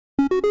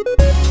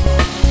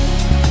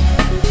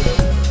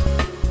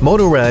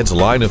MotoRad's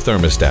line of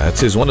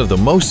thermostats is one of the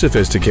most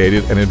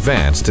sophisticated and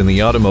advanced in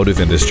the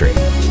automotive industry.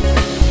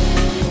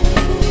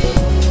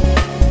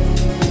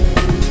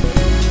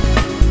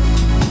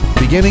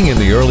 Beginning in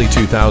the early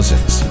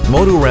 2000s,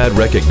 MotoRad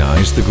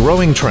recognized the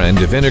growing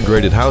trend of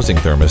integrated housing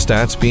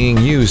thermostats being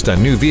used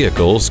on new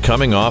vehicles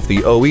coming off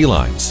the OE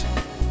lines.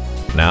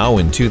 Now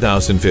in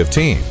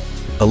 2015,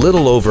 a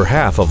little over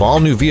half of all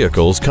new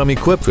vehicles come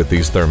equipped with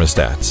these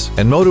thermostats,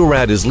 and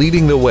MotoRad is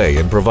leading the way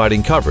in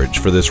providing coverage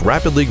for this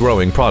rapidly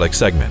growing product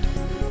segment.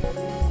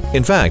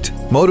 In fact,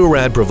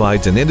 MotoRad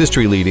provides an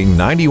industry-leading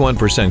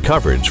 91%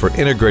 coverage for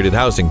integrated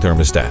housing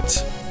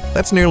thermostats.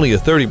 That's nearly a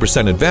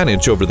 30%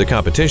 advantage over the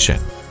competition.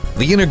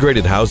 The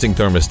integrated housing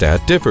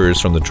thermostat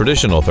differs from the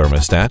traditional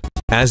thermostat,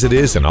 as it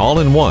is an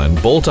all-in-one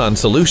bolt-on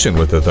solution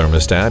with the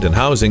thermostat and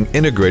housing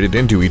integrated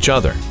into each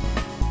other.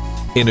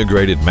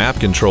 Integrated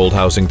map-controlled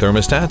housing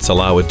thermostats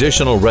allow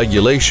additional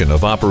regulation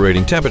of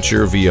operating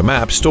temperature via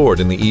maps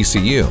stored in the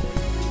ECU.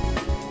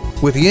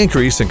 With the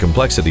increase in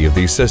complexity of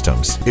these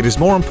systems, it is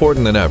more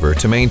important than ever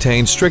to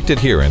maintain strict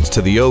adherence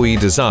to the OE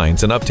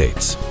designs and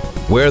updates.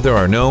 Where there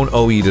are known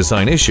OE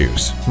design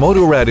issues,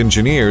 MotoRad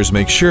engineers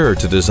make sure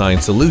to design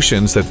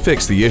solutions that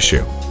fix the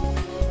issue.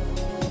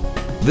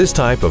 This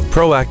type of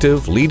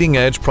proactive,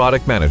 leading-edge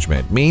product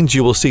management means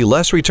you will see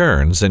less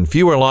returns and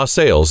fewer lost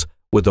sales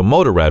with the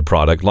MotoRad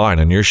product line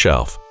on your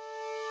shelf.